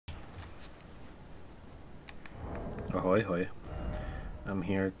Ahoy hoy. I'm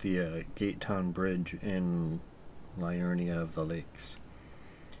here at the Gate Town Bridge in Liurnia of the Lakes.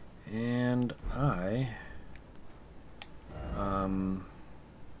 And I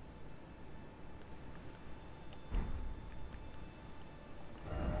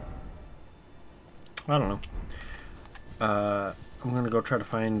don't know. I'm gonna go try to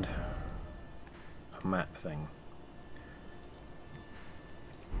find a map thing.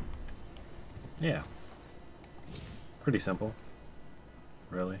 Yeah. Pretty simple.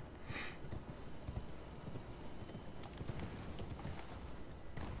 Really.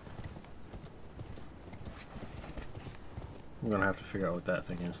 I'm gonna have to figure out what that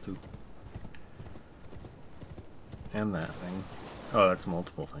thing is too. And that thing. Oh, that's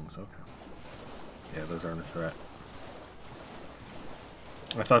multiple things, okay. Yeah, those aren't a threat.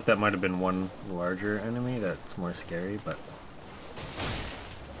 I thought that might have been one larger enemy that's more scary, but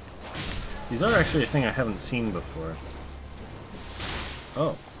these are actually a thing I haven't seen before.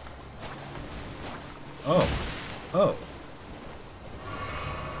 Oh. Oh. Oh.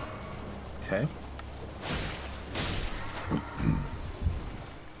 Okay.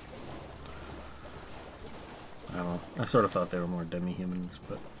 I don't know. I sort of thought they were more demi-humans,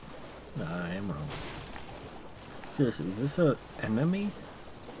 but I am wrong. Seriously, is this a enemy?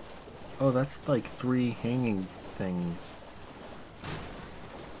 Oh, that's like 3 hanging things.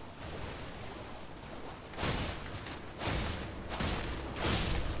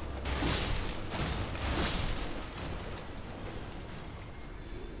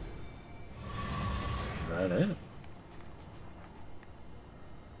 Is that it?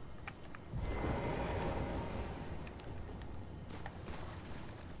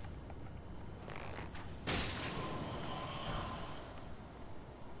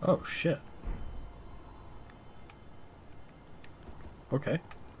 Oh, shit. Okay.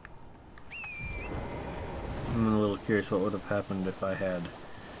 I'm a little curious what would have happened if I had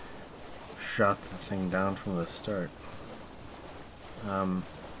shot the thing down from the start.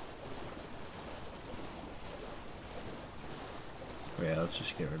 Yeah, let's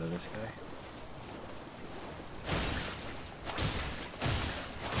just get rid of this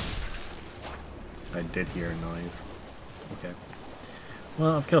guy. I did hear a noise. Okay.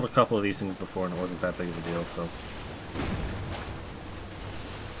 Well, I've killed a couple of these things before and it wasn't that big of a deal, so...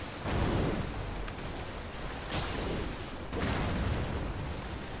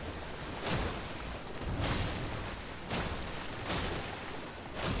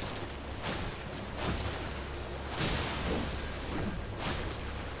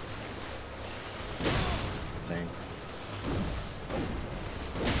 Dang.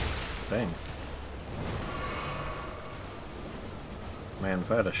 Dang. Man,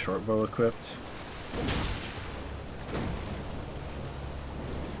 if I had a short bow equipped...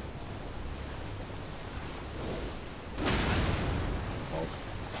 Balls.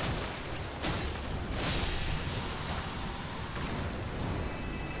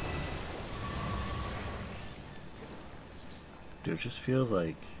 Dude, it just feels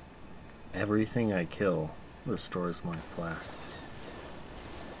like everything I kill restores my flasks.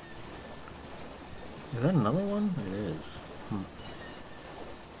 Is that another one? It is.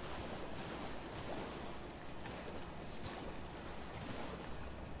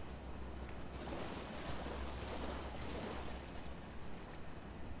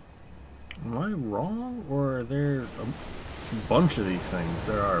 Am I wrong, or are there a bunch of these things?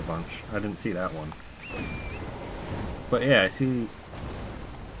 There are a bunch. I didn't see that one. But yeah, I see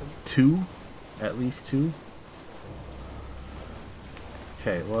 2. At least 2.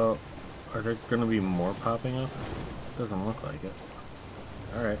 Okay, well, are there gonna be more popping up? Doesn't look like it.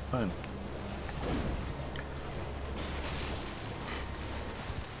 Alright, fine.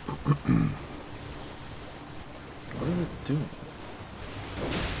 What is it doing?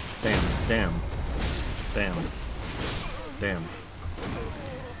 Damn, damn, damn, damn.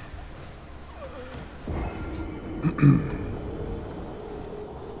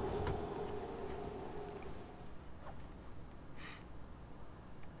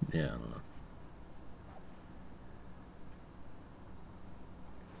 Yeah, I don't know.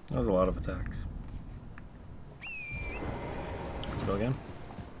 That was a lot of attacks. Let's go again.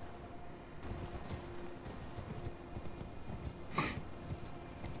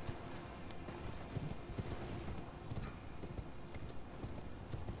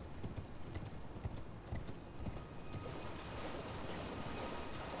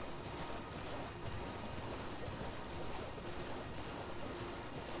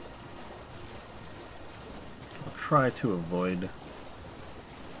 Try to avoid.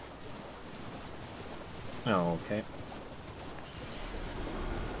 Oh, okay.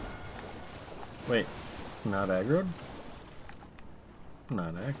 Wait, not aggroed?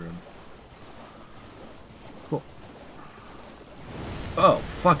 Not aggroed. Cool. Oh,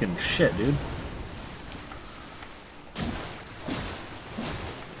 fucking shit, dude.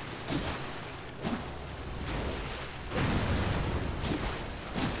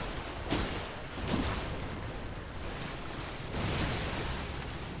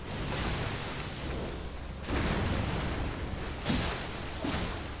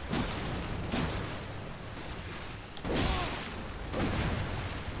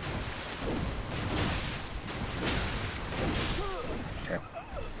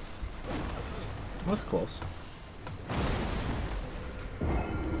 Was close.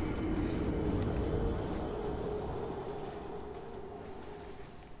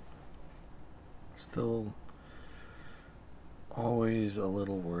 Still always a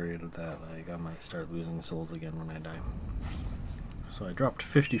little worried that like I might start losing souls again when I die. So I dropped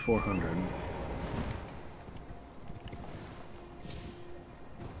 5,400.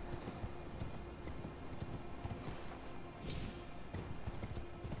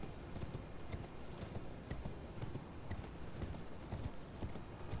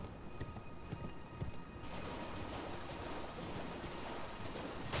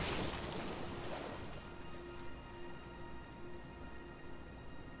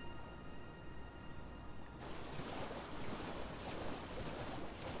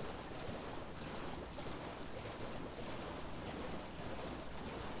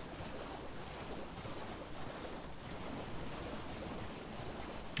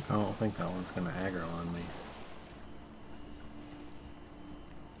 I don't think that one's gonna aggro on me.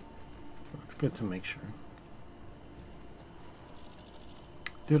 But it's good to make sure.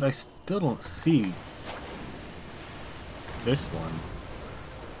 Dude, I still don't see this one.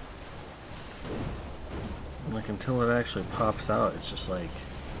 Like, until it actually pops out, it's just like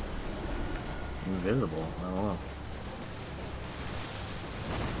invisible. I don't know.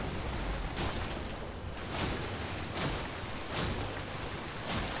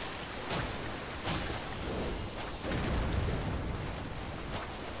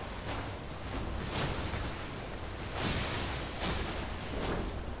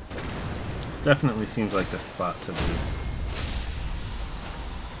 Definitely seems like the spot to be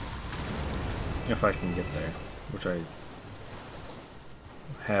if I can get there, which I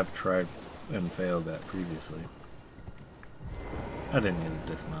have tried and failed at previously. I didn't need a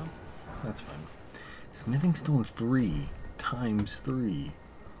dismount. That's fine. Smithing stone 3 times 3.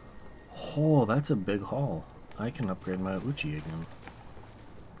 Oh, that's a big haul. I can upgrade my Uchi again.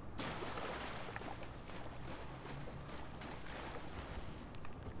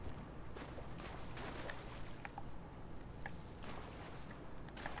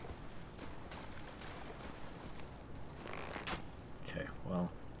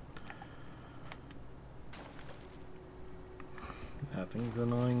 Thing's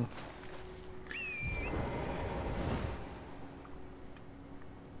annoying.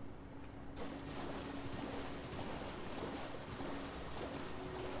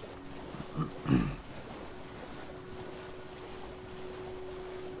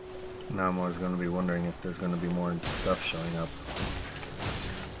 Now I'm always going to be wondering if there's going to be more stuff showing up.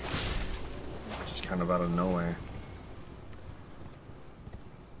 Just kind of out of nowhere.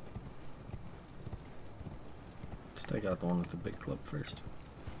 Take out the one with the big club first.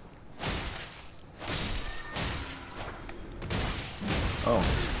 Oh.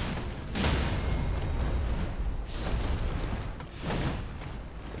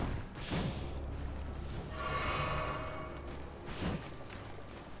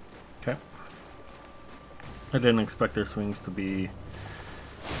 Okay. I didn't expect their swings to be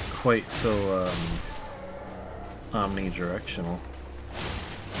quite so omnidirectional.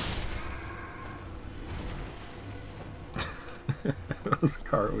 Those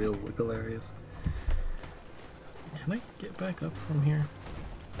cartwheels look hilarious. Can I get back up from here?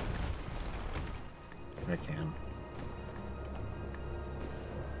 I can.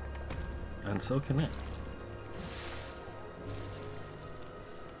 And so can it.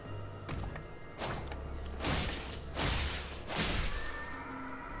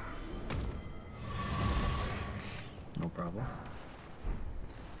 No problem.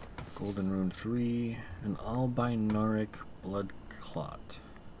 Golden Rune 3, an albinaric blood clot.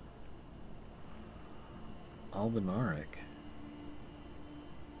 Albinaric.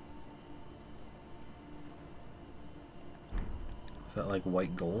 Is that like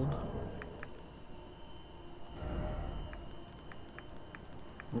white gold?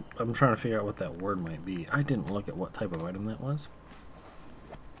 I'm trying to figure out what that word might be. I didn't look at what type of item that was.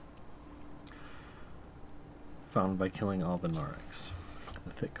 Found by killing albinarics.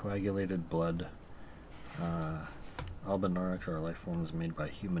 The thick coagulated blood Albinorics are life forms made by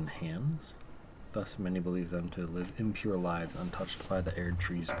human hands. Thus, many believe them to live impure lives untouched by the Erd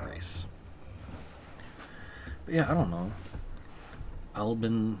tree's grace. But yeah, I don't know.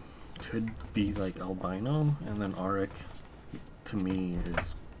 Albin could be like albino, and then Auric, to me,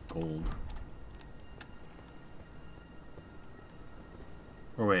 is gold.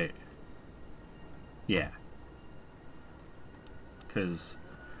 Or wait. Yeah. Because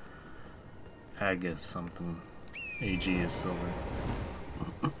Ag is something. AG is silver.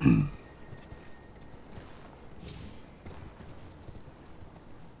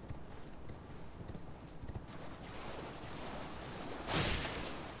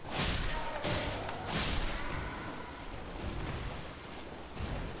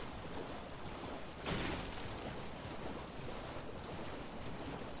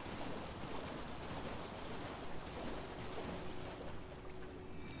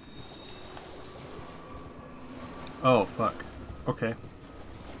 Oh, fuck. Okay.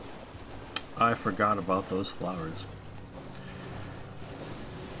 I forgot about those flowers.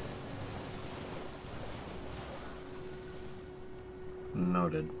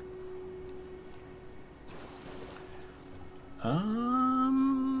 Noted.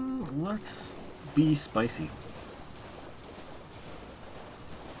 Let's be spicy.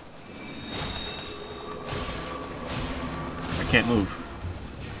 I can't move.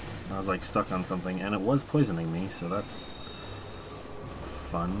 I was like stuck on something, and it was poisoning me, so that's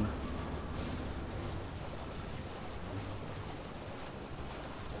fun.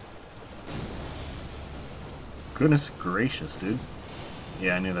 Goodness gracious, dude.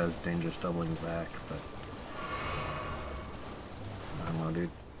 Yeah, I knew that was dangerous doubling back, but I don't know, dude.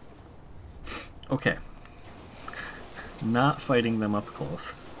 Okay. Not fighting them up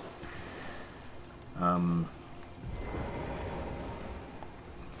close.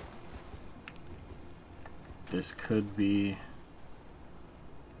 This could be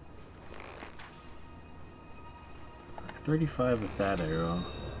 35 with that arrow,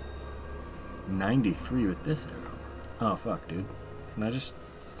 93 with this arrow. Oh fuck, dude. Can I just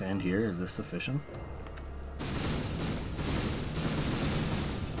stand here? Is this sufficient?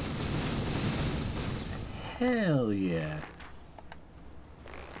 Hell yeah.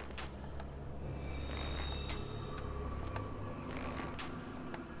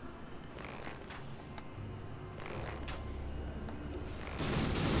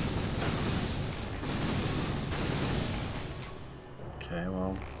 Okay,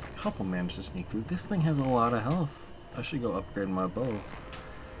 well, a couple managed to sneak through. This thing has a lot of health. I should go upgrade my bow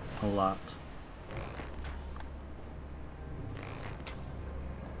a lot.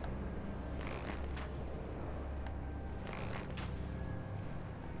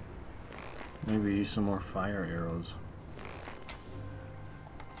 Maybe use some more fire arrows.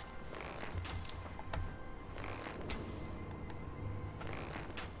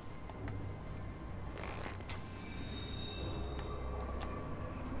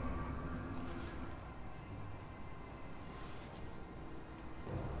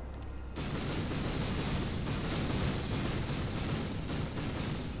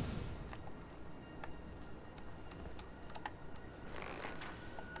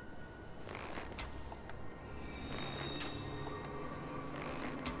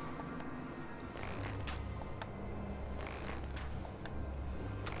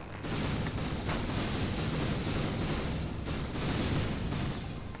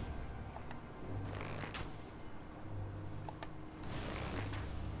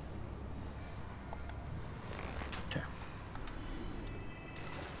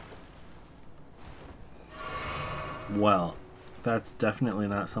 Well, that's definitely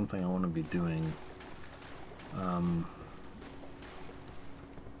not something I want to be doing. So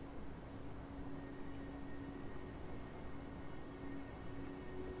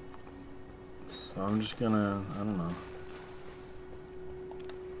I'm just gonna, I don't know.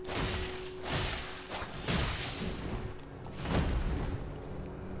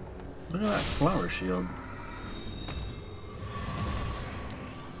 Look at that flower shield.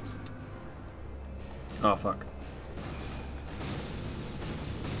 Oh, fuck.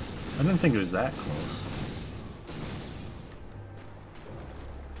 I didn't think it was that close.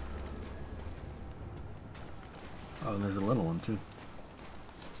 Oh, and there's a little one, too.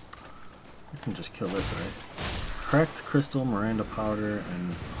 I can just kill this, right? Cracked crystal, Miranda powder,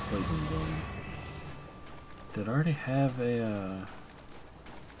 and poison bone. Did I already have a,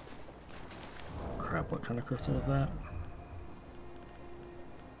 crap, what kind of crystal was that?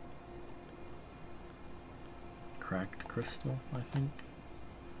 Cracked crystal, I think.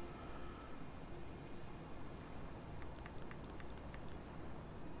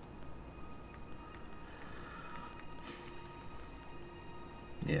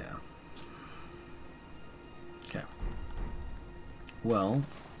 Yeah. Okay. Well,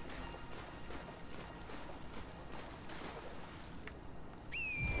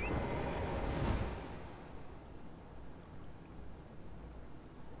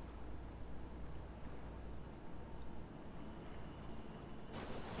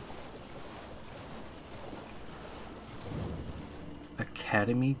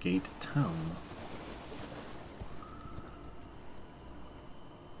 Academy Gate Town.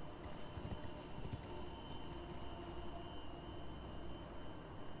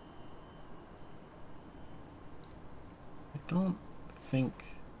 I don't think...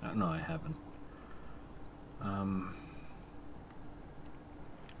 no, I haven't. I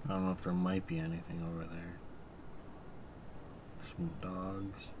don't know if there might be anything over there. Some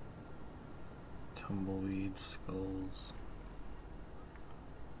dogs. Tumbleweeds, skulls.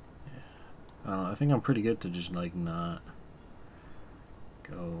 Yeah. I don't know, I think I'm pretty good to just like not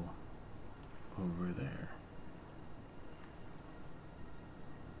go over there.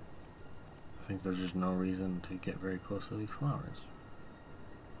 I think there's just no reason to get very close to these flowers.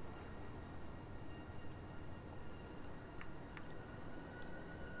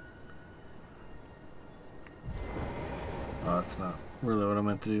 Oh, that's not really what I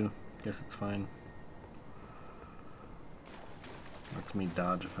meant to do. Guess it's fine. Lets me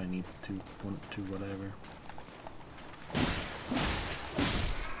dodge if I need to, want to, whatever.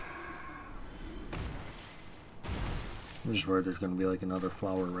 I'm just worried there's going to be like another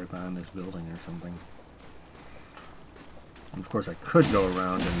flower right behind this building or something. And of course I could go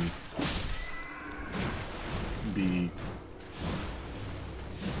around and be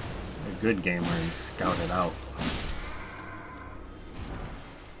a good gamer and scout it out.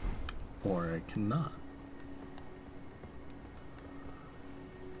 Or I cannot.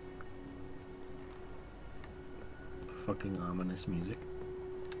 Fucking ominous music.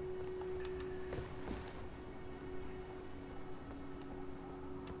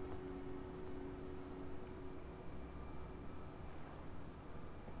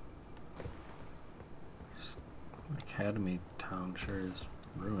 Academy Town sure is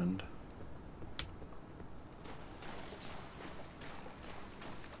ruined.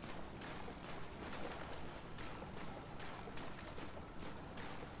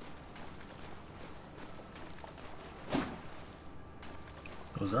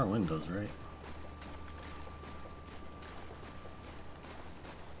 Those are windows, right?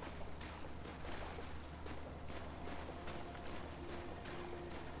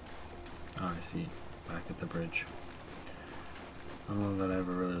 Oh, I see. Back at the bridge. I don't know that I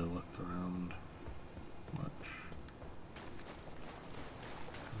ever really looked around much.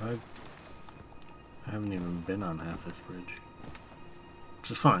 I haven't even been on half this bridge.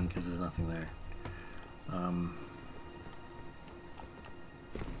 Which is fine, because there's nothing there.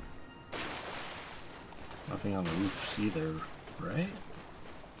 Nothing on the roofs either, right?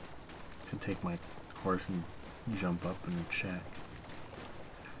 Could take my horse and jump up and check.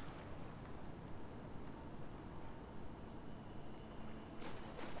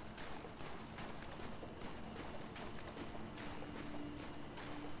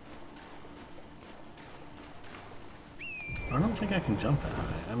 I don't think I can jump that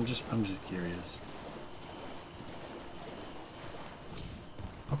high. I'm just curious.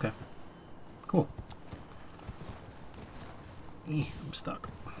 Okay. Cool. I'm stuck.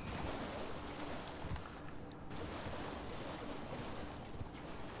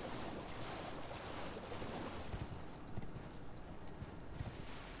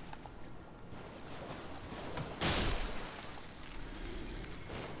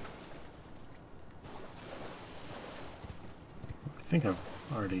 I think I've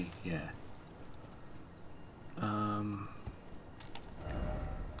already, yeah.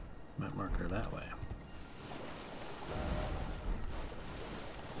 Map marker that way.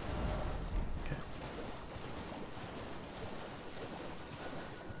 Okay.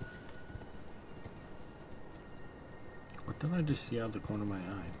 What did I just see out of the corner of my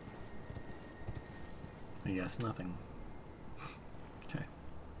eye? I guess nothing. Okay.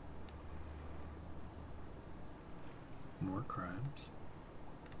 More crabs.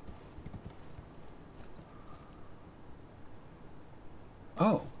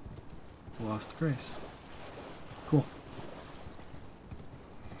 Oh! Lost Grace. Cool.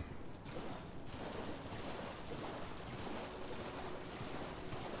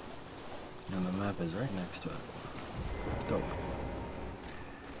 And the map is right next to it. Dope.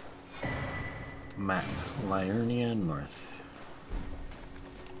 Map. Liurnia North.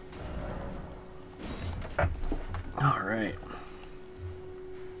 Alright.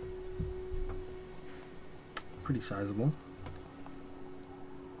 Pretty sizable.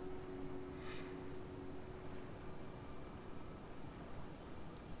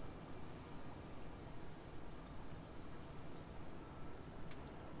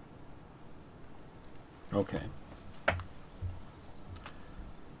 Okay.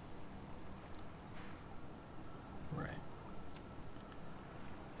 Right.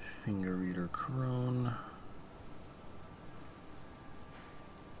 Finger reader crone.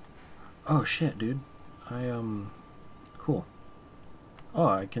 Oh shit, dude. Cool. Oh,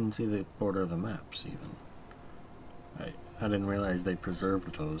 I can see the border of the maps even. I didn't realize they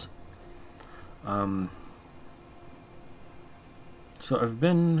preserved those. So I've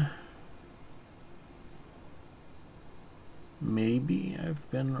been... Maybe I've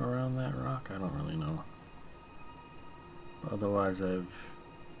been around that rock? I don't really know. But otherwise I've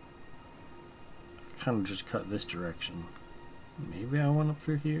kind of just cut this direction. Maybe I went up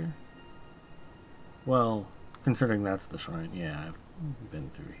through here? Well, considering that's the shrine, yeah, I've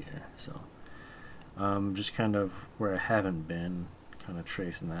been through here, so... just kind of where I haven't been, kind of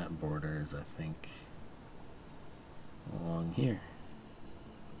tracing that border is, I think, along here.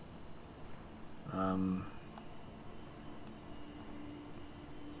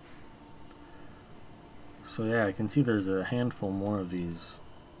 So yeah, I can see there's a handful more of these,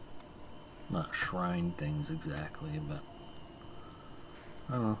 not shrine things exactly, but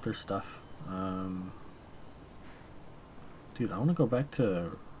I don't know, there's stuff. Dude, I want to go back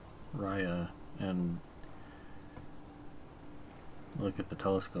to Raya and look at the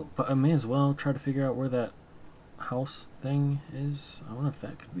telescope, but I may as well try to figure out where that house thing is. I wonder if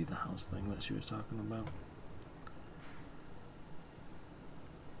that could be the house thing that she was talking about.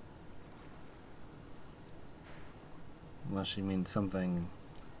 Unless she means something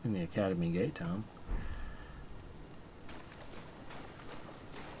in the Academy Gate Town.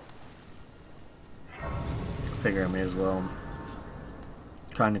 Figure I may as well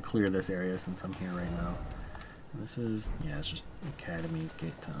kind of clear this area since I'm here right now. This is, yeah, it's just Academy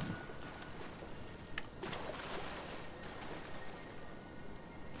Gate Town.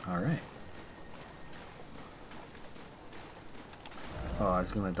 Alright. Oh, I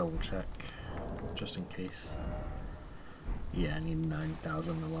was gonna double check just in case. Yeah, I need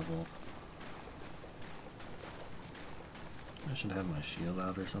 9,000 to level. I should have my shield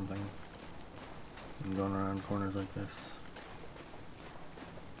out or something. I'm going around corners like this.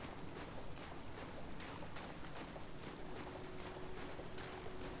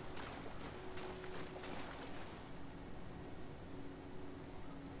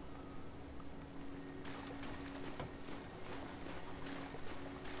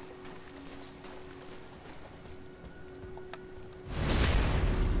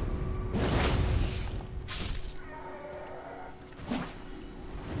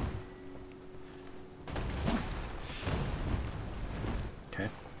 Okay.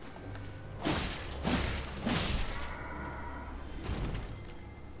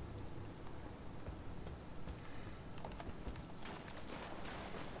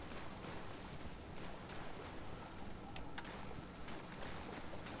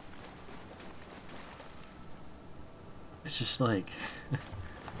 It's just like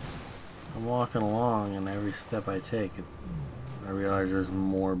I'm walking along and every step I take I realize there's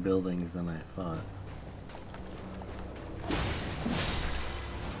more buildings than I thought.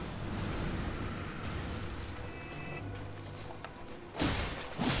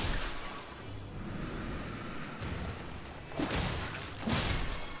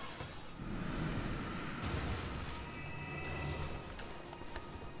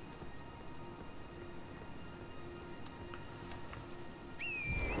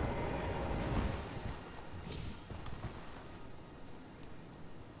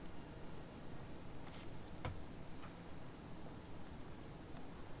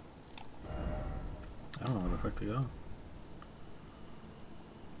 I don't know where the fuck to go.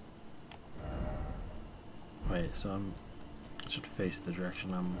 Wait, so I should face the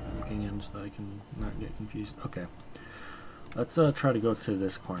direction I'm looking in so that I can not get confused. Okay. Let's try to go to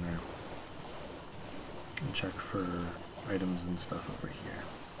this corner and check for items and stuff over here.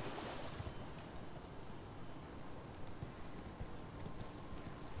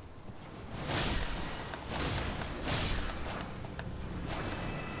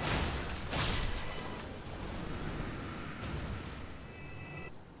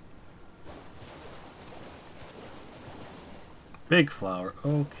 Big flower,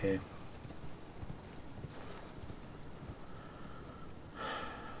 okay.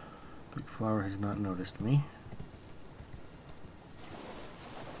 Big flower has not noticed me.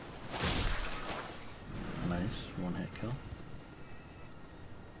 Nice, one hit kill.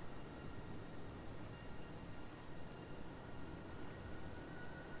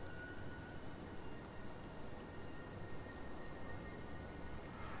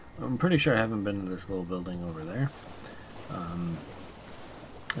 I'm pretty sure I haven't been to this little building over there.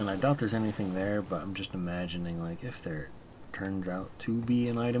 And I doubt there's anything there, but I'm just imagining, like, if there turns out to be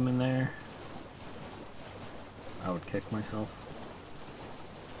an item in there, I would kick myself.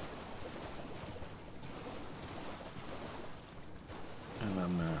 And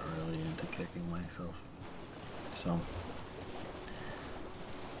I'm not really into kicking myself. So,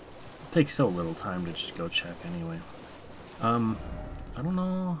 it takes so little time to just go check anyway. I don't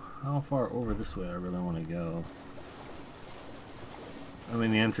know how far over this way I really want to go. I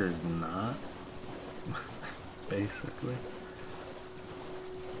mean, the answer is not, basically.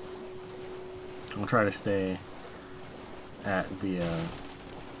 I'll try to stay at the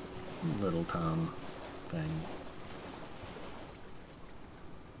little town thing.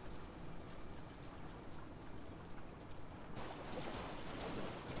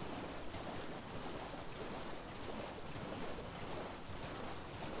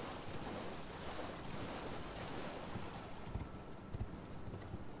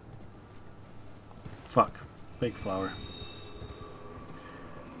 Fuck. Big flower.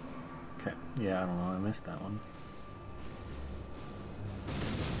 Okay. Yeah, I don't know. I missed that one.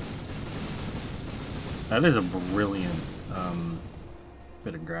 That is a brilliant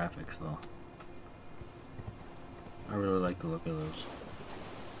bit of graphics, though. I really like the look of those.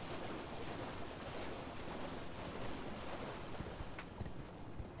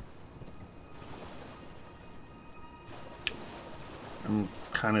 I'm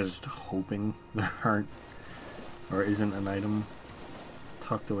kind of just hoping there aren't or isn't an item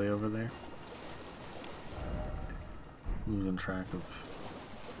tucked away over there. Losing track of...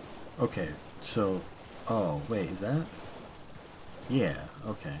 Okay, so... Oh, wait, is that... Yeah,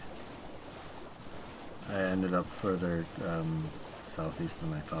 okay. I ended up further southeast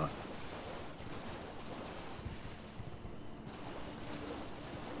than I thought.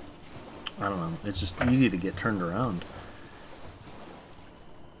 I don't know, it's just easy to get turned around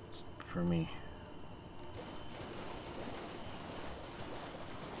for me.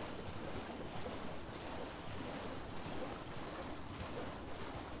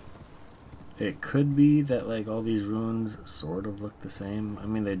 It could be that like all these ruins sort of look the same. I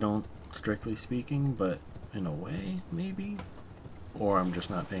mean, they don't strictly speaking, but in a way, maybe. Or I'm just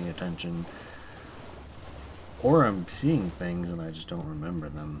not paying attention. Or I'm seeing things and I just don't remember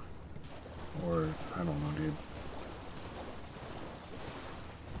them. Or, I don't know, dude.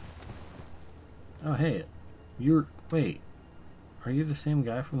 Oh, hey. You're... Wait. Are you the same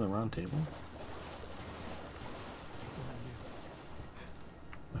guy from the round table?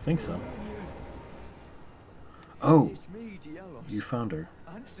 I think so. Oh! You found her.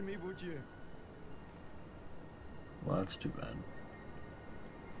 Answer me, would you? Well, that's too bad.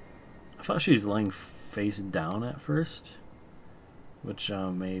 I thought she was laying face down at first, which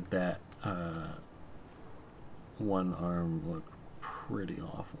made that one arm look pretty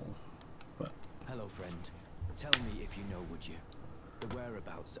awful. But hello, friend. Tell me if you know, would you? The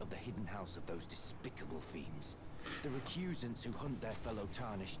whereabouts of the hidden house of those despicable fiends. The recusants who hunt their fellow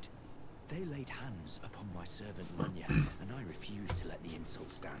tarnished. They laid hands upon my servant Liurnia, and I refused to let the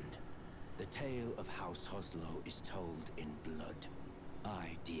insult stand. The tale of House Hoslow is told in blood.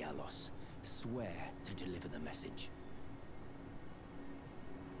 I, Dialos, swear to deliver the message.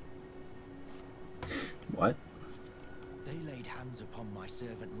 what? They laid hands upon my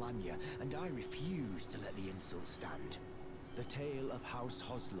servant Liurnia, and I refuse to let the insult stand. The tale of House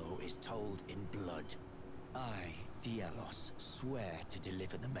Hoslow is told in blood. I, Dialos, swear to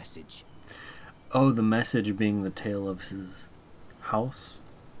deliver the message. Oh, the message being the tale of his house,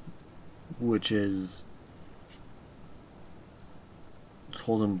 which is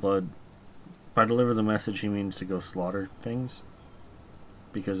told in blood. By deliver the message, he means to go slaughter things,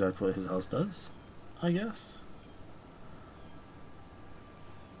 because that's what his house does, I guess.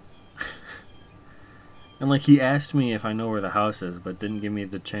 And like, he asked me if I know where the house is, but didn't give me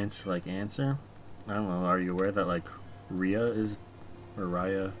the chance to like answer. I don't know, are you aware that like Rhea is, or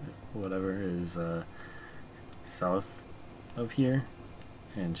Raya, whatever, is south of here,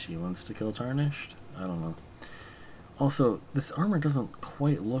 and she wants to kill Tarnished? I don't know. Also, this armor doesn't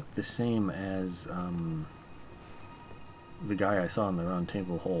quite look the same as the guy I saw in the round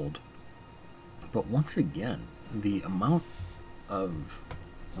table hold. But once again, the amount of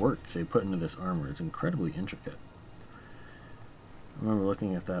work they put into this armor is incredibly intricate. I remember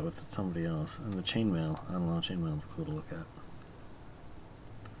looking at that with somebody else. And the chainmail, I don't know, chainmail is cool to look at.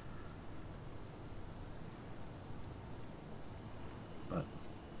 But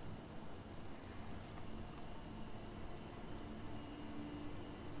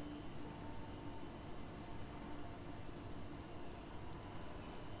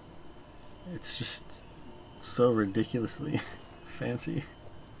it's just so ridiculously fancy.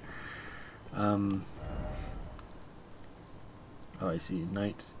 Um. Oh, I see.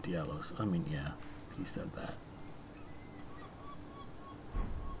 Knight Dialos. I mean, yeah, he said that.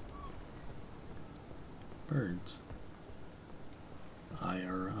 Birds.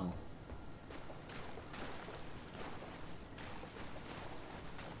 IRL.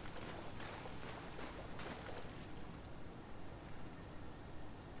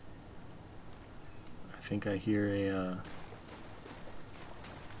 I think I hear a,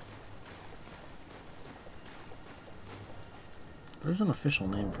 there's an official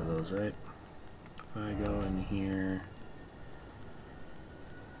name for those, right? If I go in here...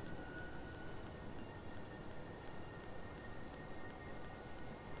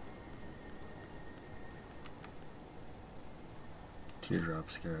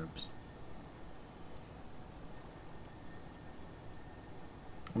 Teardrop scarabs.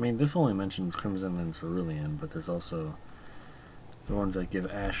 I mean, this only mentions Crimson and Cerulean, but there's also the ones that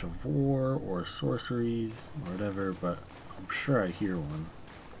give Ash of War or sorceries or whatever, but I'm sure I hear one.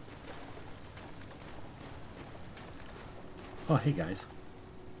 Oh, hey guys.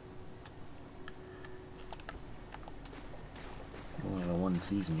 Only the one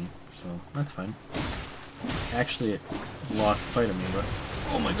sees me, so that's fine. Actually, it lost sight of me, but...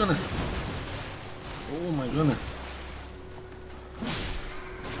 Oh my goodness! Oh my goodness!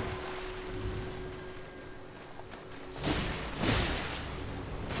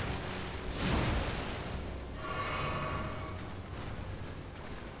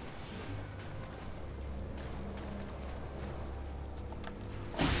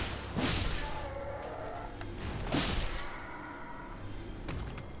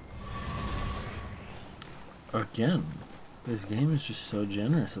 Again, this game is just so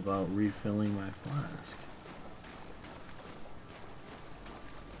generous about refilling my flask.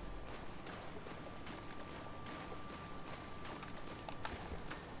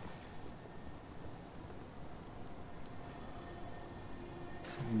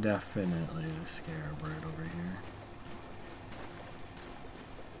 Definitely a scarab right over here.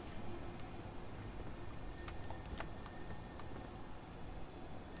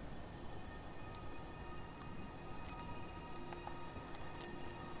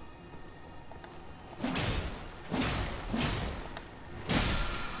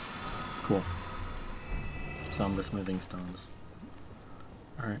 Cool. Some of the smithing stones.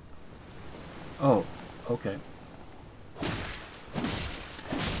 Alright. Oh, okay.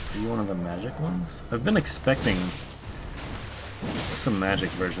 Are you one of the magic ones? I've been expecting some magic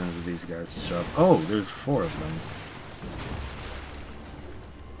versions of these guys to show up. Oh, there's 4 of them.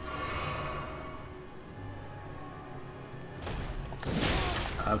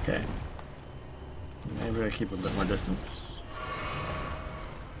 Okay. Maybe I keep a bit more distance.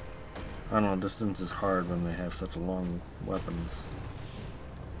 I don't know, distance is hard when they have such long weapons.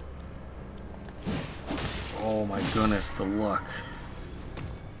 Oh my goodness, the luck.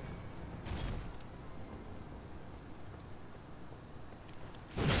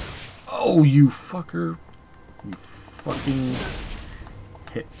 Oh, you fucker. You fucking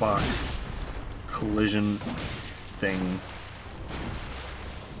hitbox collision thing.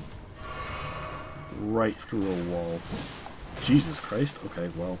 Right through a wall. Jesus Christ. Okay,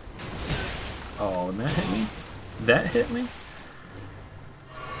 well. Oh, and that hit me? That hit me?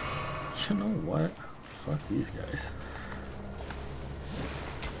 You know what? Fuck these guys.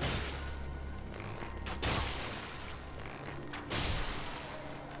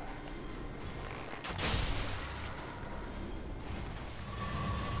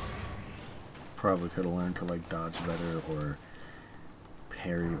 Probably could have learned to like dodge better or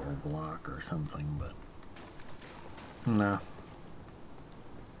parry or block or something, but nah.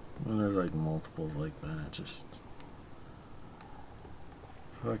 When there's like multiples like that, just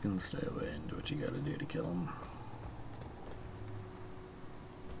fucking stay away and do what you gotta do to kill them.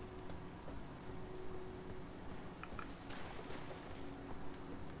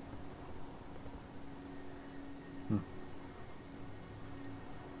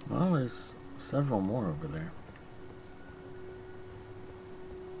 Well, there's several more over there.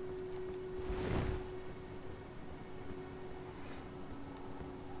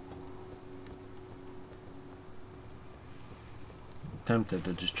 I'm tempted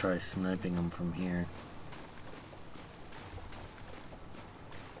to just try sniping them from here.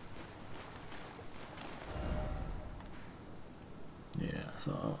 Yeah,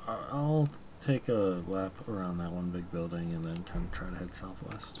 so I'll take a lap around that one big building and then kind of try to head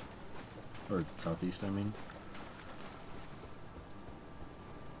southwest. Or southeast, I mean.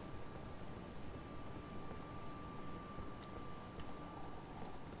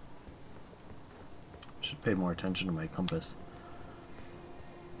 Should pay more attention to my compass.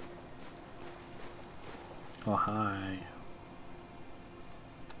 Oh, hi.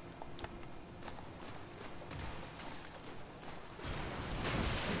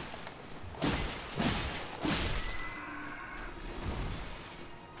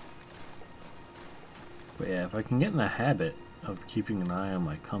 But yeah, if I can get in the habit of keeping an eye on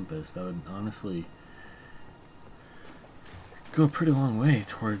my compass, that would honestly go a pretty long way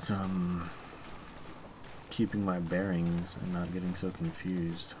towards keeping my bearings and not getting so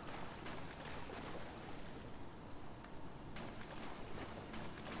confused.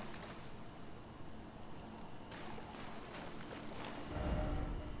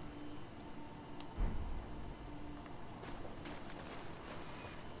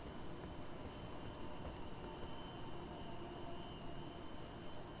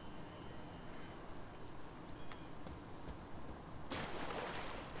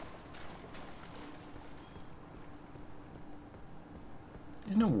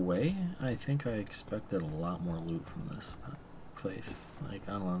 In a way, I think I expected a lot more loot from this place. Like,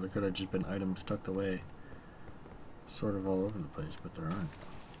 I don't know, there could have just been items tucked away sort of all over the place, but there aren't.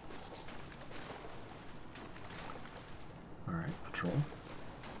 Alright, patrol.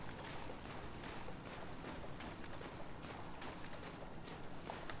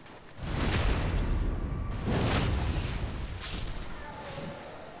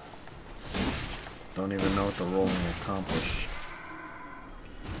 Don't even know what the rolling accomplished.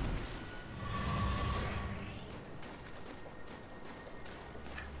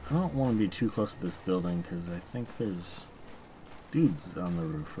 I don't want to be too close to this building because I think there's dudes on the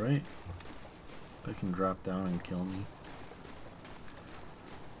roof, right? They can drop down and kill me.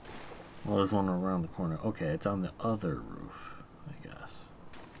 Well, there's one around the corner. Okay, it's on the other roof, I guess.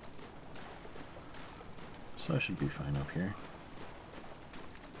 So I should be fine up here.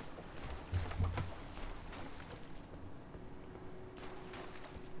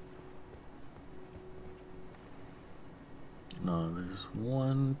 No, there's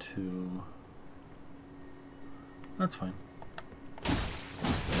one, two. That's fine.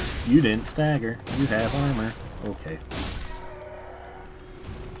 You didn't stagger. You have armor. Okay.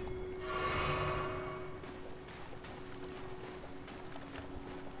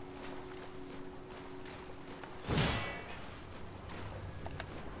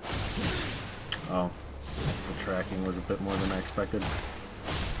 Oh, the tracking was a bit more than I expected. I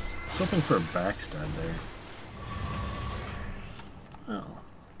was hoping for a backstab there. Oh,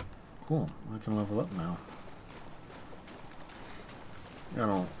 cool. I can level up now. I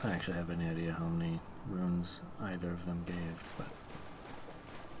don't actually have any idea how many runes either of them gave, but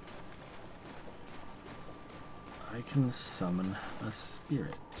I can summon a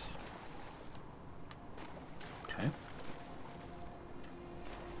spirit. Okay.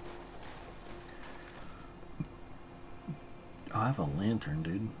 Oh, I have a lantern,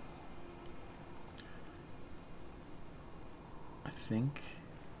 dude. I think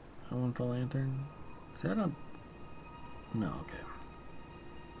I want the lantern. Is that a... No, okay.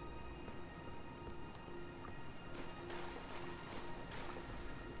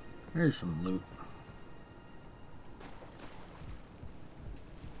 There's some loot.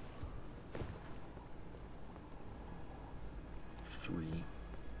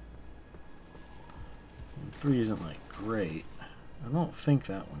 Three isn't like great. I don't think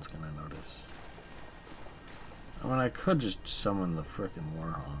that one's gonna notice. I mean, I could just summon the frickin'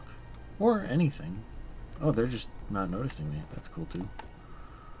 Warhawk. Or anything. Oh, they're just not noticing me. That's cool too.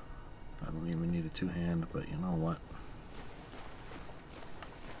 I don't even need a two-hand, but you know what?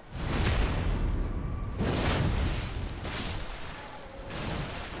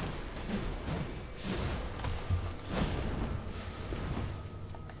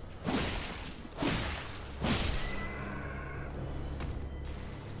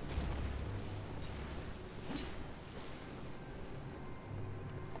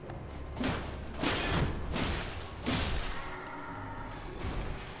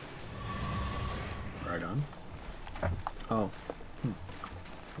 Right on. Oh.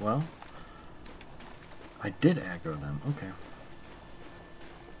 Well, I did aggro them. Okay.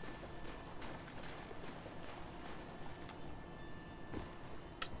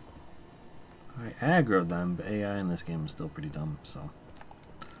 I aggroed them, but AI in this game is still pretty dumb, so.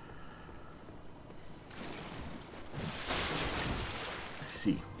 I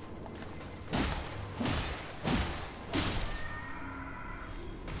see.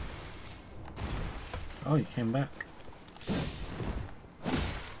 Oh, you came back.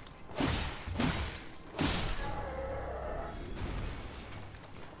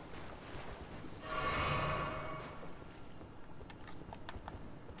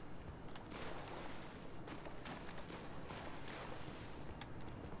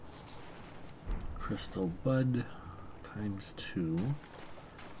 crystal bud times 2.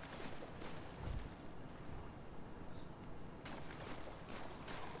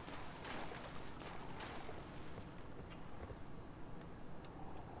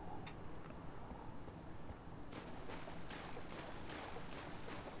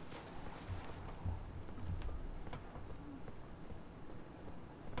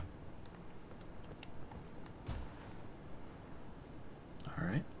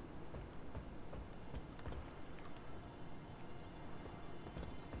 Alright.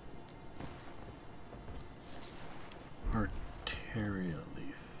 Arteria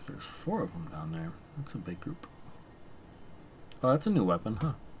leaf. There's 4 of them down there. That's a big group. Oh, that's a new weapon,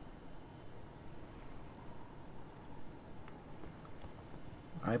 huh?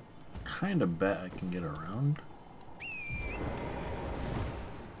 I kind of bet I can get around.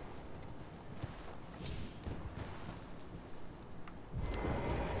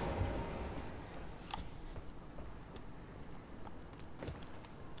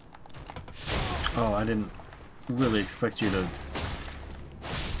 Oh, I didn't really expect you to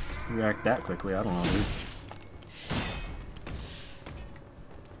react that quickly. I don't know, dude.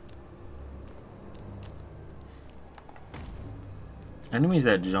 Enemies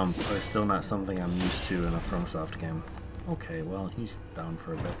that jump are still not something I'm used to in a FromSoft game. Okay, well, he's down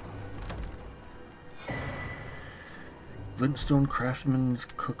for a bit. Glintstone Craftsman's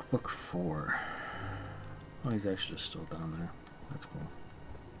Cookbook 4. Oh, he's actually still down there. That's cool.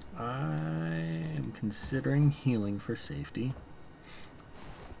 I am considering healing for safety.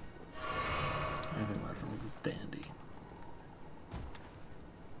 I think that sounds dandy.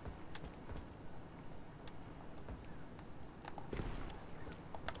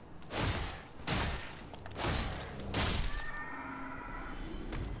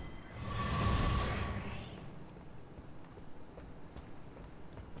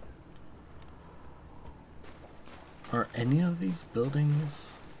 Are any of these buildings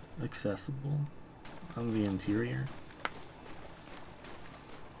accessible on the interior?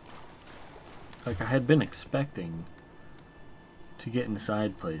 Like, I had been expecting to get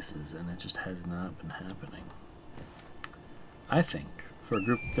inside places, and it just has not been happening. I think, for a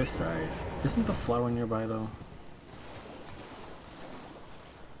group this size, isn't the flower nearby, though?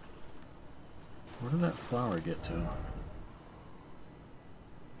 Where did that flower get to?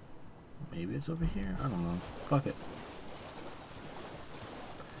 Maybe it's over here? I don't know. Fuck it.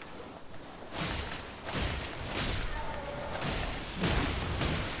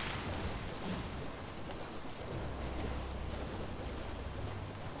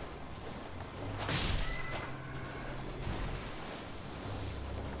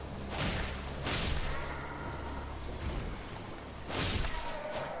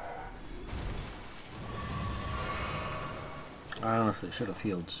 I honestly should have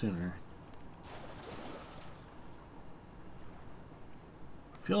healed sooner.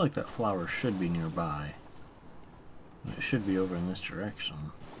 I feel like that flower should be nearby. It should be over in this direction.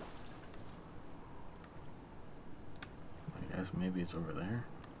 I guess maybe it's over there.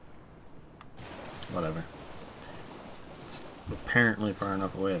 Whatever. It's apparently far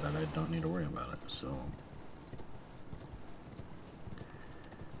enough away that I don't need to worry about it, so...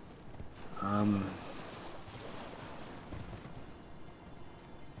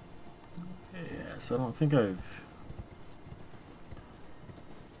 yeah, so I don't think I've...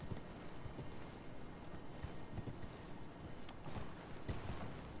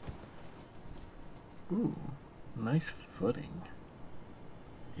 Ooh, nice footing.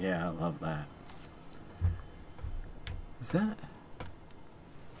 Yeah, I love that. Is that...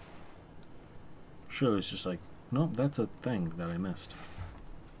 Sure, it's just like, nope, that's a thing that I missed.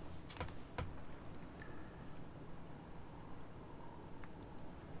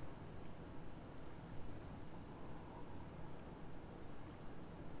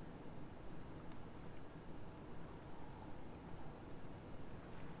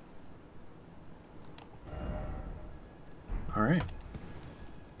 Alright.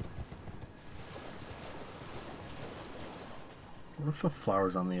 What if the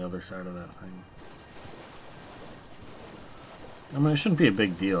flower's on the other side of that thing? I mean, it shouldn't be a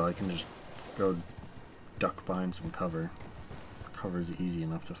big deal. I can just go duck behind some cover. Cover's easy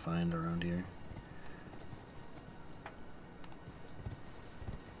enough to find around here.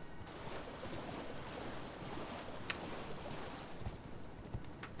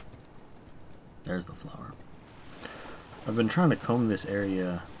 There's the flower. I've been trying to comb this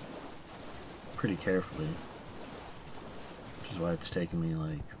area pretty carefully, which is why it's taken me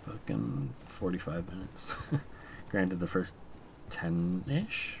like fucking 45 minutes. Granted, the first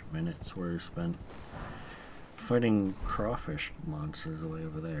 10-ish minutes were spent fighting crawfish monsters away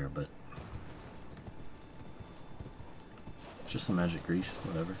over there, but just some magic grease,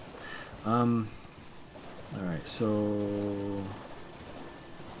 whatever. Alright, so...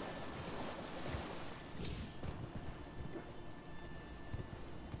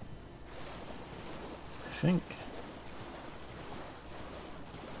 I think...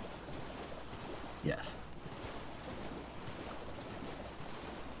 Yes.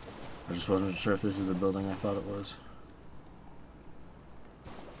 I just wasn't sure if this is the building I thought it was.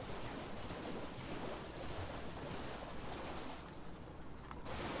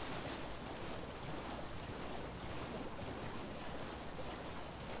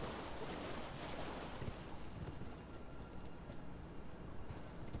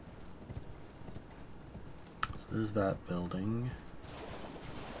 So this is that building.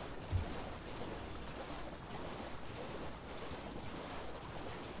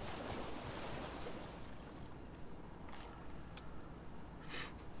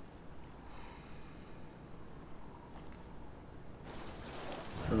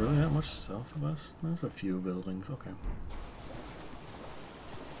 Is there really that much south of us? There's a few buildings, okay.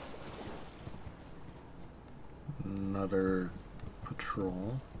 Another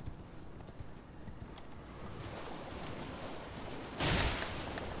patrol.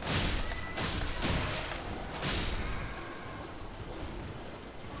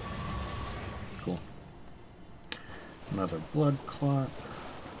 Cool. Another blood clot.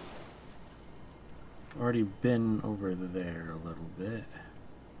 Already been over there a little bit.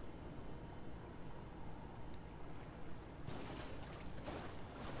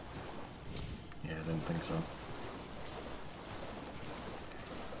 Yeah, I didn't think so.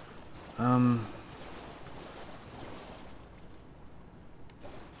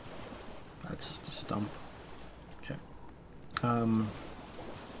 That's just a stump. Okay.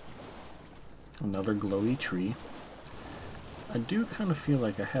 Another glowy tree. I do kind of feel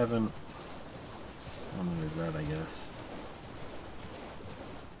like I haven't... What is that, I guess?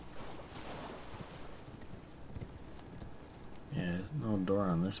 Yeah, there's no door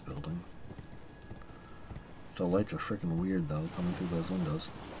on this building. The lights are freaking weird though, coming through those windows.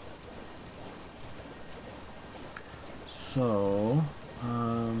 So,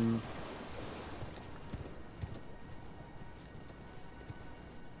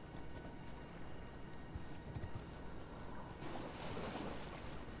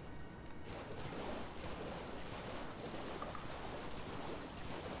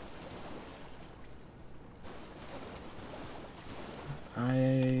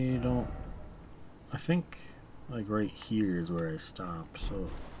 I think like right here is where I stop, so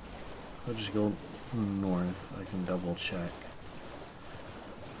I'll just go north. I can double check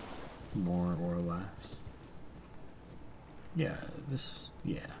more or less. Yeah,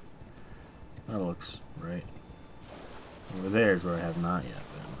 yeah, that looks right. Over there is where I have not yet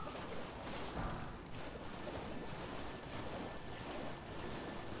been.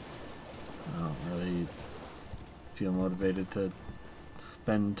 I don't really feel motivated to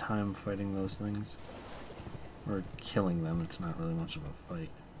spend time fighting those things. Or killing them, it's not really much of a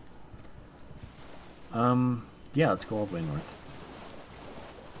fight. Yeah, let's go all the way north.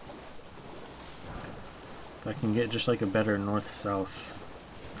 If I can get just like a better north-south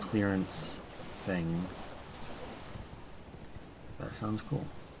clearance thing, that sounds cool.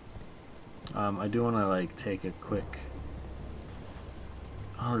 I do want to like take a quick...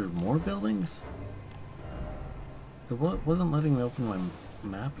 Oh, there's more buildings? It wasn't letting me open my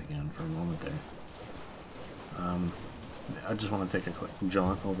map again for a moment there. I just want to take a quick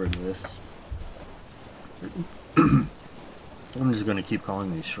jaunt over to this. I'm just going to keep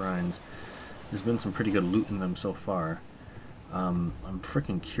calling these shrines. There's been some pretty good loot in them so far. I'm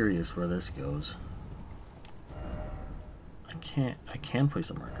freaking curious where this goes. I can place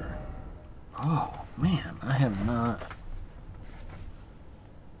a marker. Oh man, I have not.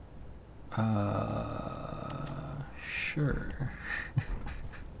 Sure.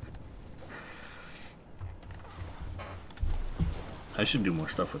 I should do more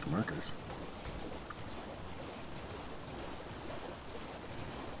stuff with markers.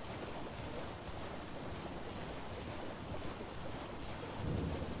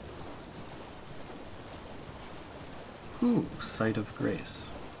 Ooh, Sight of Grace.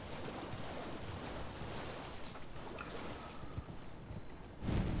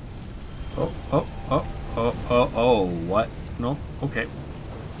 Oh, what? No, okay.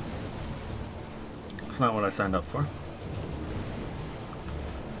 That's not what I signed up for.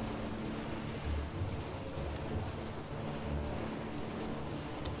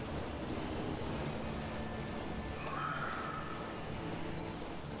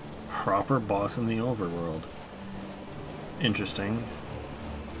 Proper boss in the overworld. Interesting.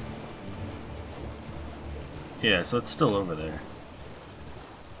 Yeah, so it's still over there.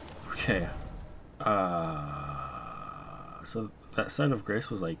 Okay. So that side of grace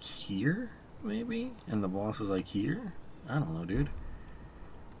was like here, maybe? And the boss is like here? I don't know, dude.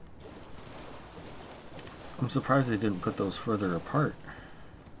 I'm surprised they didn't put those further apart.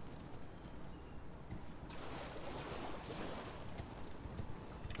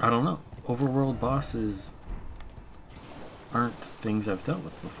 I don't know. Overworld bosses aren't things I've dealt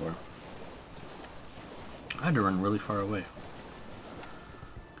with before. I had to run really far away.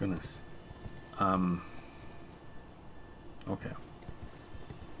 Goodness. Okay.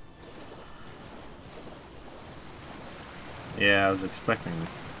 Yeah, I was expecting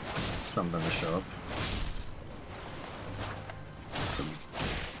something to show up.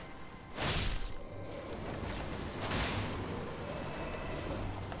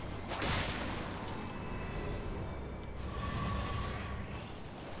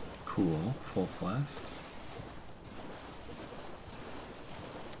 Cool. Full flasks.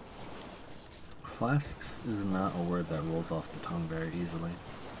 Flasks is not a word that rolls off the tongue very easily.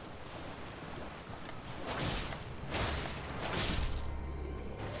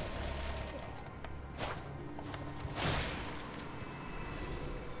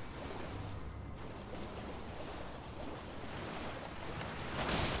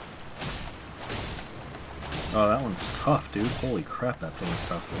 Oh, that one's tough, dude. Holy crap, that thing's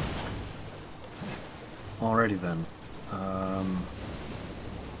tough. Alrighty then.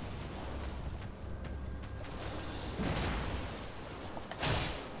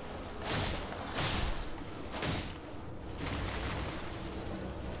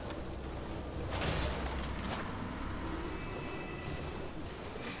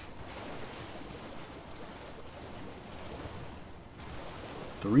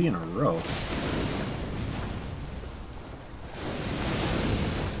 Three in a row.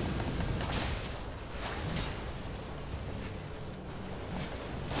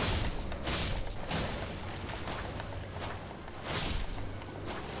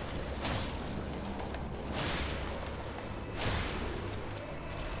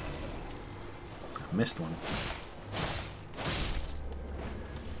 Missed one.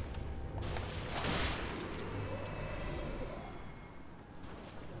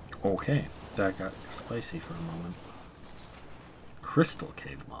 Okay, that got spicy for a moment. Crystal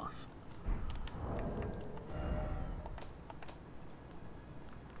cave moss.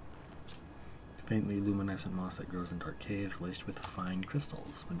 Faintly luminescent moss that grows in dark caves laced with fine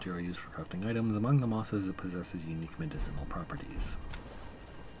crystals. Material used for crafting items. Among the mosses, it possesses unique medicinal properties.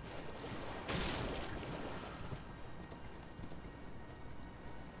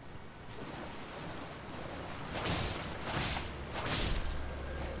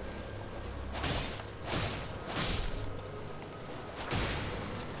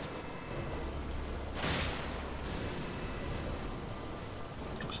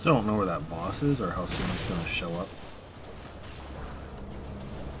 Still don't know where that boss is or how soon it's going to show up.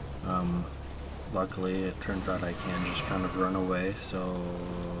 Luckily, it turns out I can just kind of run away, so...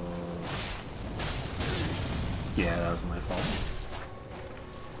 Yeah, that was my fault.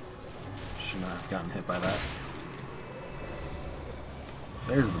 Should not have gotten hit by that.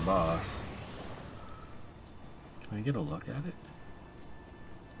 There's the boss. Can I get a look at it?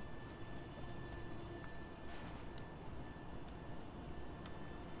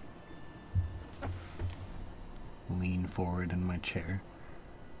 Lean forward in my chair.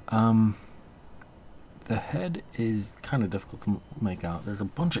 The head is kind of difficult to make out. There's a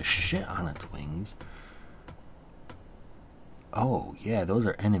bunch of shit on its wings. Oh, yeah, those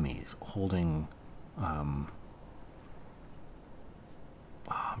are enemies holding, I'm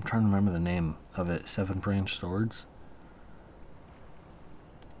trying to remember the name of it. 7-branch swords?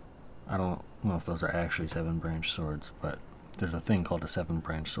 I don't know if those are actually 7-branch swords, but there's a thing called a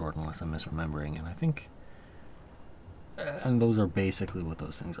 7-branch sword, unless I'm misremembering, and I think... And those are basically what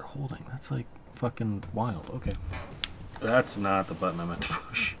those things are holding. That's like fucking wild. Okay. That's not the button I meant to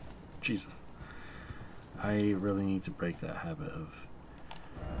push. Jesus. I really need to break that habit of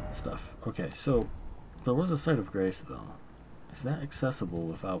stuff. Okay, so there was a site of grace though. Is that accessible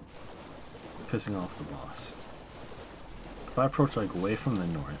without pissing off the boss? If I approach like away from the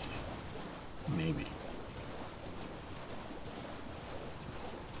north, maybe.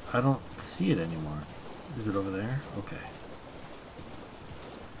 I don't see it anymore. Is it over there? Okay.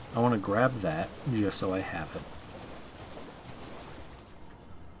 I want to grab that just so I have it.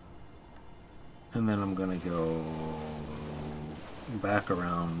 And then I'm going to go back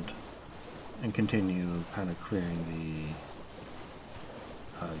around and continue kind of clearing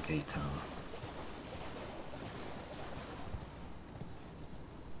the gate town.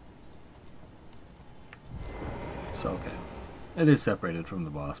 So, okay. It is separated from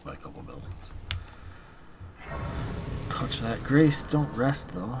the boss by a couple buildings. Touch that grace. Don't rest,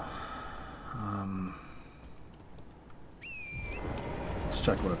 though. Let's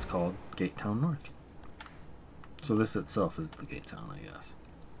check what it's called. Gate Town North. So this itself is the Gate Town, I guess.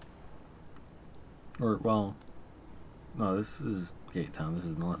 Or, well... No, this is Gate Town. This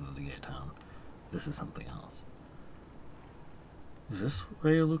is north of the Gate Town. This is something else. Is this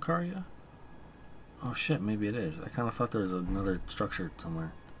Radio Lucaria? Oh shit, maybe it is. I kind of thought there was another structure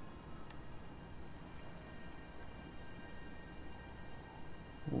somewhere.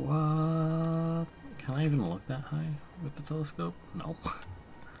 What? Can I even look that high with the telescope? No.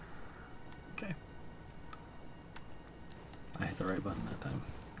 Okay. I hit the right button that time.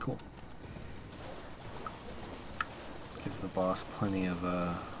 Cool. Give the boss plenty of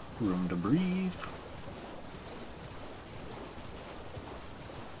room to breathe.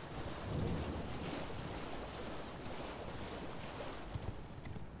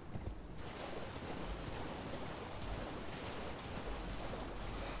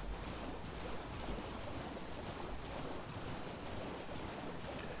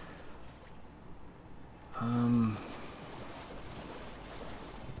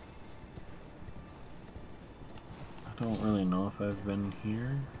 I don't really know if I've been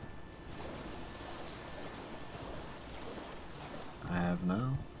here. I have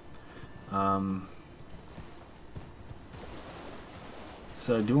now.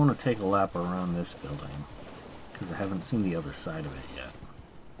 So I do want to take a lap around this building, because I haven't seen the other side of it yet.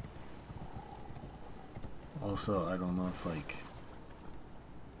 Also, I don't know if, like...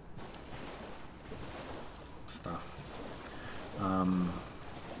 stuff.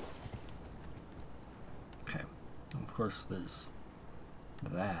 Okay. Of course, there's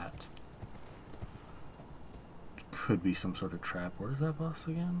that. Could be some sort of trap. Where's that boss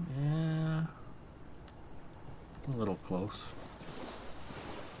again? Yeah. A little close.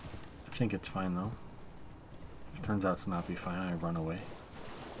 I think it's fine, though. If it turns out to not be fine, I run away.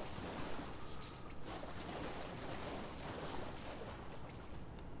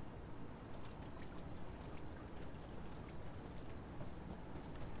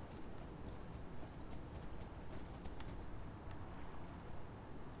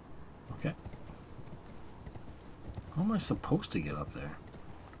 Okay. How am I supposed to get up there?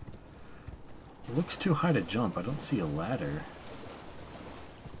 It looks too high to jump. I don't see a ladder.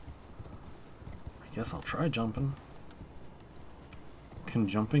 I guess I'll try jumping. Can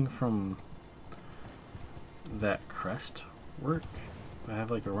jumping from that crest work? I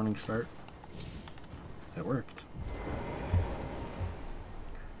have like a running start. It worked.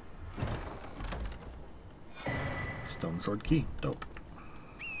 Stone sword key. Dope.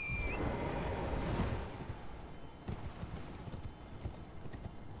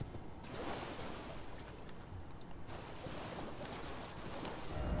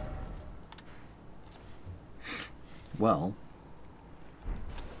 Well,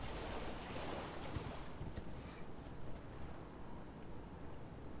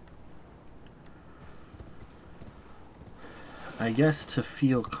 I guess to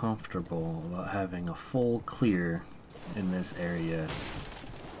feel comfortable about having a full clear in this area,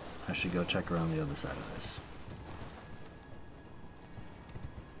 I should go check around the other side of this.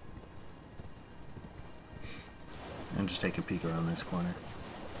 And just take a peek around this corner.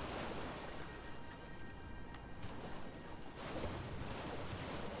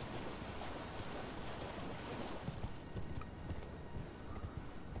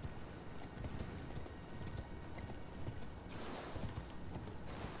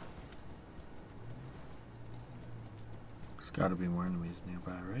 Gotta be more enemies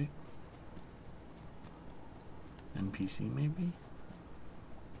nearby, right? NPC maybe?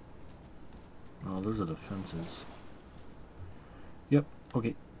 Oh, those are the fences. Yep,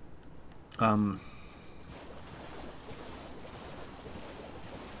 okay.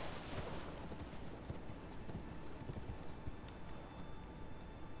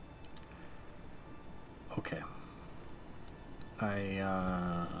 Okay.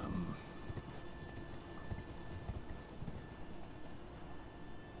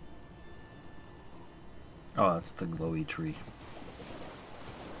 Oh, that's the glowy tree.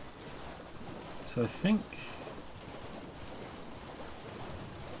 So I think...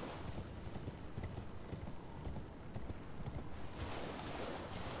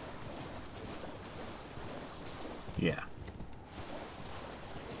 yeah.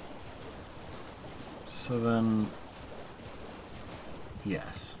 So then...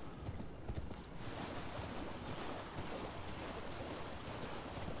 yes.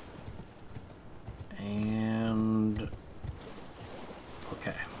 And...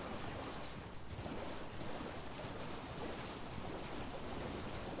 okay.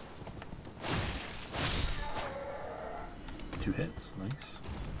 Nice.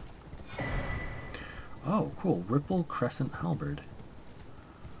 Oh, cool. Ripple Crescent Halberd.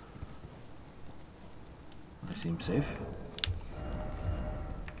 That seems safe.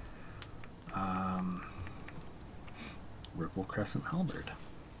 Ripple Crescent Halberd.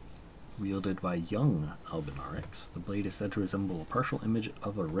 Wielded by young Albinaurics, the blade is said to resemble a partial image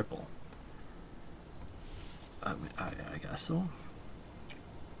of a ripple. I guess so.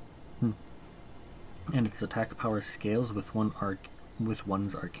 And its attack power scales with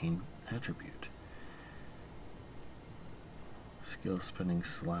one's arcane attribute. Skill spinning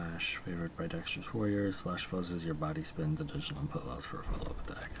slash, favored by dexterous warriors, slash foes as your body spins, additional input allows for a follow-up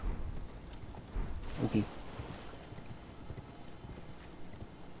attack. Okay.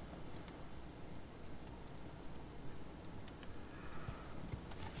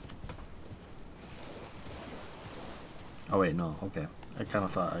 Oh wait, no, okay. I kind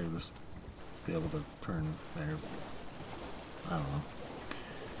of thought I was be able to turn there. I don't know.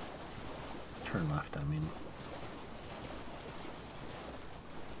 Turn left, I mean.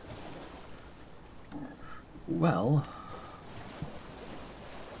 Well,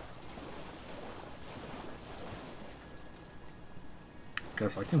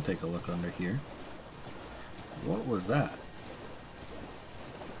 guess I can take a look under here. What was that?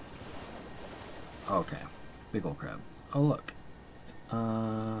 Okay, big ol' crab. Oh look.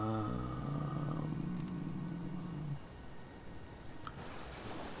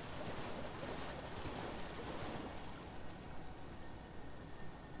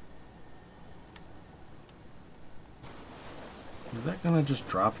 Is that gonna just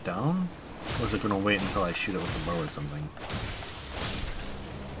drop down? Or is it gonna wait until I shoot it with a bow or something?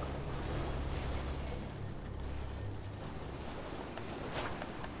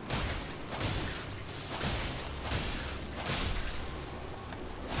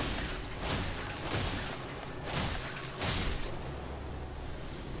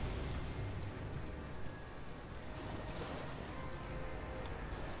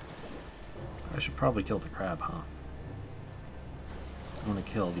 I should probably kill the crab, huh? I'm gonna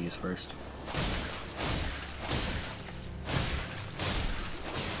kill these first.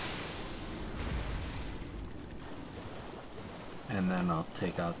 And then I'll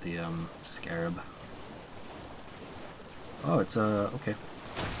take out the scarab. Oh, it's okay.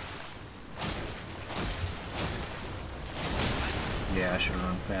 Yeah, I should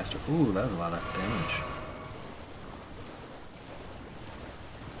run faster. Ooh, that was a lot of damage.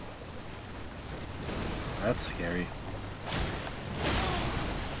 That's scary.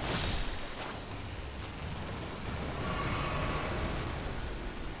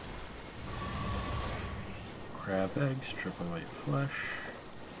 Crab eggs, triple white flesh.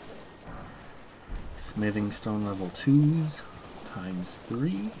 Smithing stone level 2s times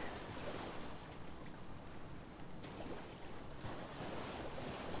 3.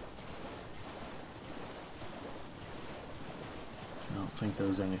 I don't think there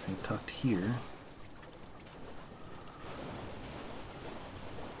was anything tucked here.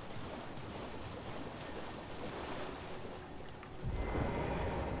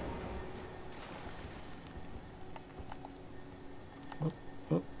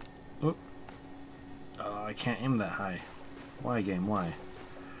 I can't aim that high. Why, game? Why?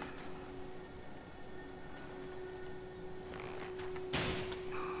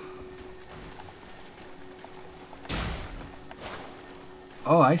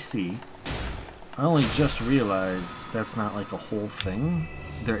 Oh, I see. I only just realized that's not like a whole thing.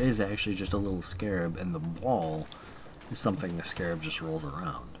 There is actually just a little scarab, and the ball is something the scarab just rolls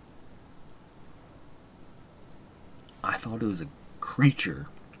around. I thought it was a creature.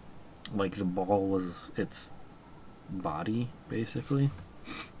 Like the ball was its body, basically.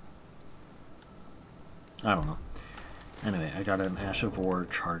 I don't know. Anyway, I got an Ash of War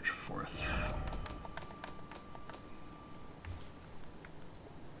charge forth.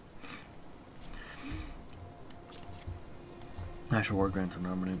 Ash of War grants an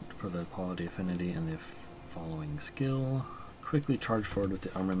armament for the quality affinity and the following skill. Quickly charge forward with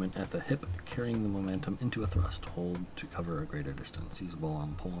the armament at the hip, carrying the momentum into a thrust. Hold to cover a greater distance. Usable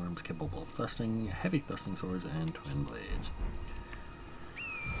on polearms capable of thrusting, heavy thrusting swords, and twin blades.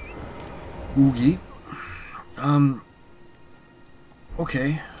 Oogie.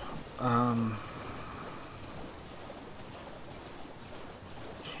 Okay.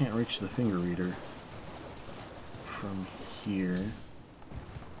 Can't reach the finger reader from here.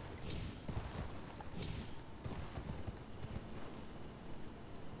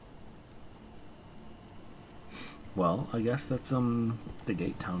 Well, I guess that's the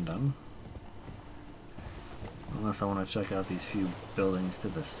gate town done. Unless I want to check out these few buildings to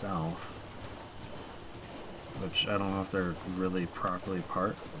the south. which I don't know if they're really properly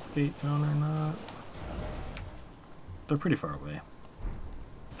part of Gate Town or not. They're pretty far away.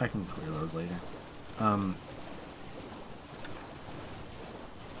 I can clear those later. I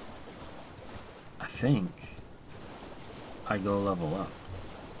think I go level up.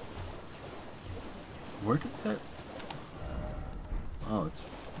 Where did that... Oh, it's...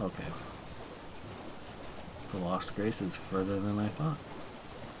 okay. The Lost Grace is further than I thought.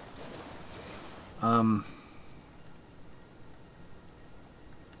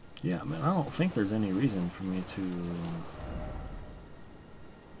 Yeah, man, I don't think there's any reason for me to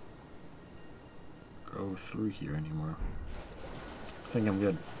go through here anymore. I think I'm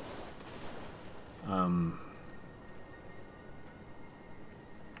good.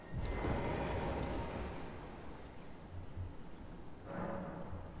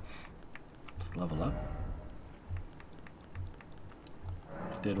 Let's level up.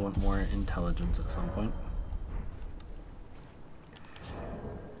 Did want more intelligence at some point.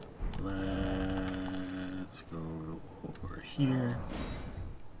 Let's go over here.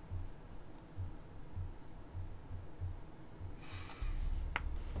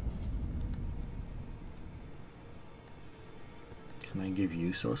 Can I give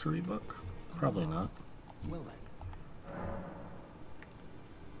you sorcery book? Probably not. Well then.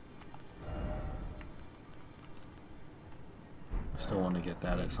 Still want to get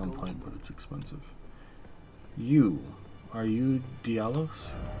that at some point, but it's expensive. You. Are you Dialos?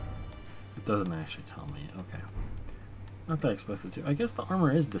 It doesn't actually tell me. Okay. Not that I expected to. I guess the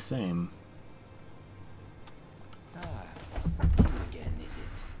armor is the same. Ah, you again, is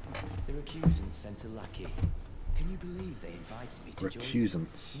it? The recusants sent a lackey. Can you believe they invited me to join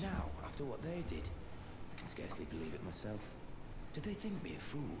Recusants. them? Now, after what they did? I can scarcely believe it myself. Did they think me a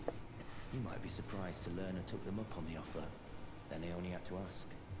fool? You might be surprised to learn I took them up on the offer. Then I only had to ask.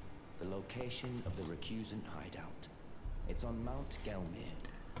 The location of the recusant hideout. It's on Mount Gelmir,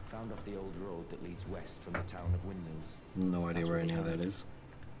 found off the old road that leads west from the town of Windmills. No idea where any of that is.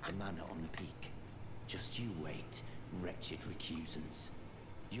 The manor on the peak. Just you wait, wretched recusants.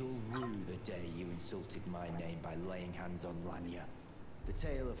 You'll rue the day you insulted my name by laying hands on Liurnia. The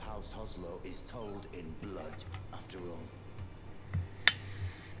tale of House Hoslow is told in blood, after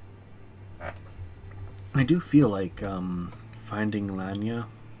all. I do feel like finding Liurnia,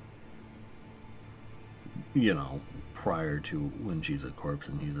 you know, prior to when she's a corpse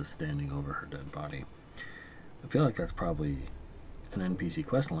and he's just standing over her dead body. I feel like that's probably an NPC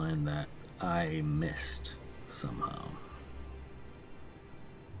quest line that I missed somehow.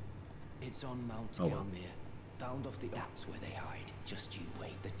 It's on Mount Oh, well. Gelmir. Found off the that's where they hide. Just you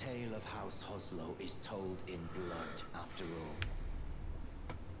wait. The tale of House Hoslow is told in blood, after all.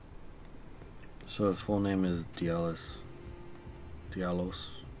 So his full name is Dialos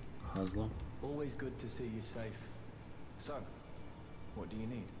Hoslow. Always good to see you safe. So, what do you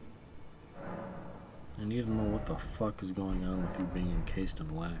need? I need to know what the fuck is going on with you being encased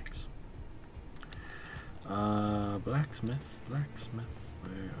in wax. Blacksmith,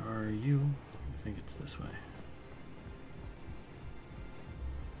 where are you? I think it's this way.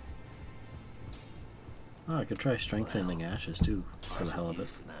 Oh, I could try strengthening ashes too, for the hell of it.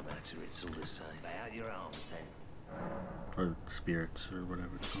 No matter, it's all the same. Lay out your arms then. Or spirits, or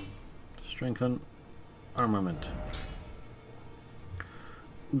whatever it's called. Strengthen armament.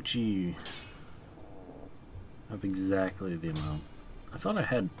 Uchi. I have exactly the amount. I thought I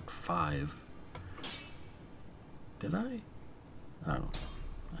had 5. Did I? I don't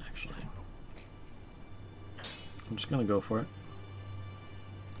know, actually. I'm just gonna go for it.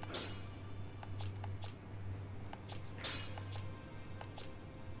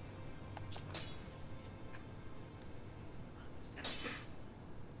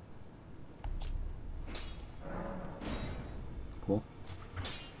 Cool. I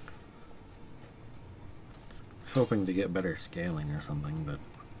was hoping to get better scaling or something, but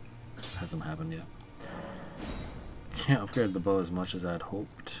hasn't happened yet. Can't upgrade the bow as much as I'd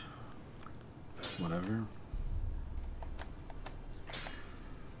hoped. Whatever.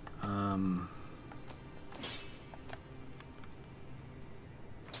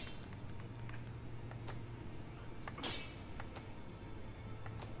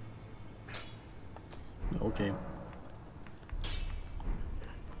 Okay.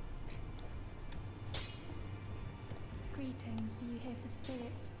 Greetings, are you here for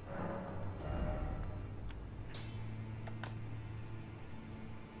spirit?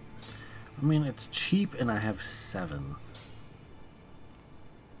 I mean, it's cheap and I have 7.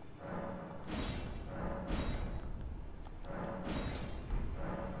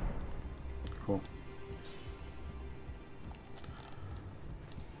 Cool.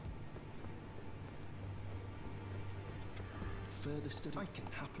 further study. I can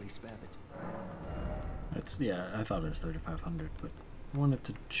happily spare that. It's, yeah, I thought it was 3,500, but I wanted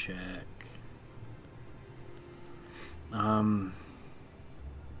to check. I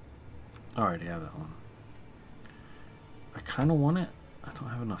already have that one. I kind of want it. I don't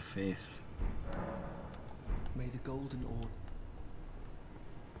have enough faith. May the golden orb.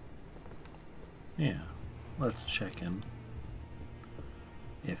 Yeah, let's check in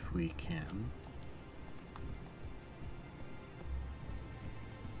if we can.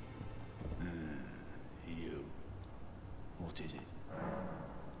 You. What is it?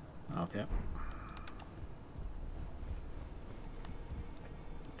 Okay.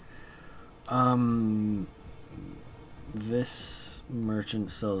 This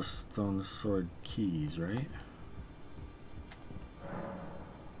merchant sells stone sword keys, right?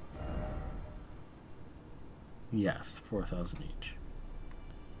 Yes, 4,000 each.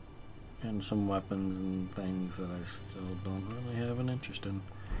 And some weapons and things that I still don't really have an interest in.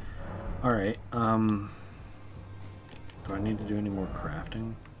 Alright, do I need to do any more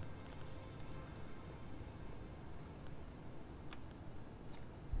crafting?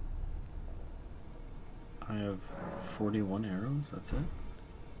 I have 41 arrows, that's it?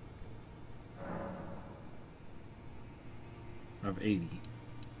 I have 80.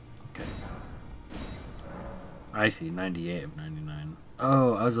 Okay. I see, 98 of 99.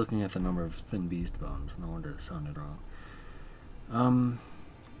 Oh, I was looking at the number of thin beast bones. No wonder it sounded wrong.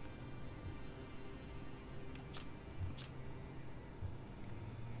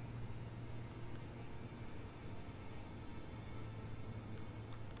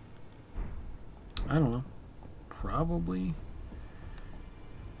 I don't know. Probably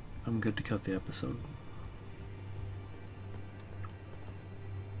I'm good to cut the episode.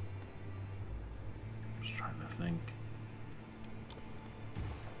 Just trying to think.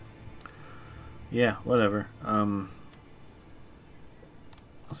 Yeah, whatever. I'll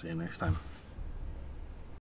see you next time.